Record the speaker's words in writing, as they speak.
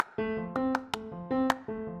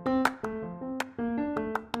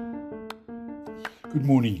Good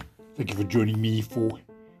morning. Thank you for joining me for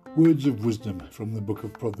Words of Wisdom from the book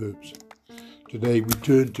of Proverbs. Today we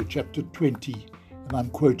turn to chapter 20 and I'm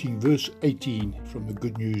quoting verse 18 from the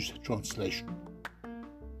Good News translation.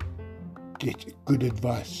 Get good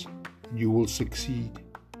advice and you will succeed.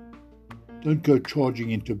 Don't go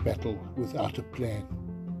charging into battle without a plan.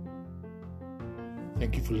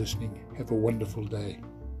 Thank you for listening. Have a wonderful day.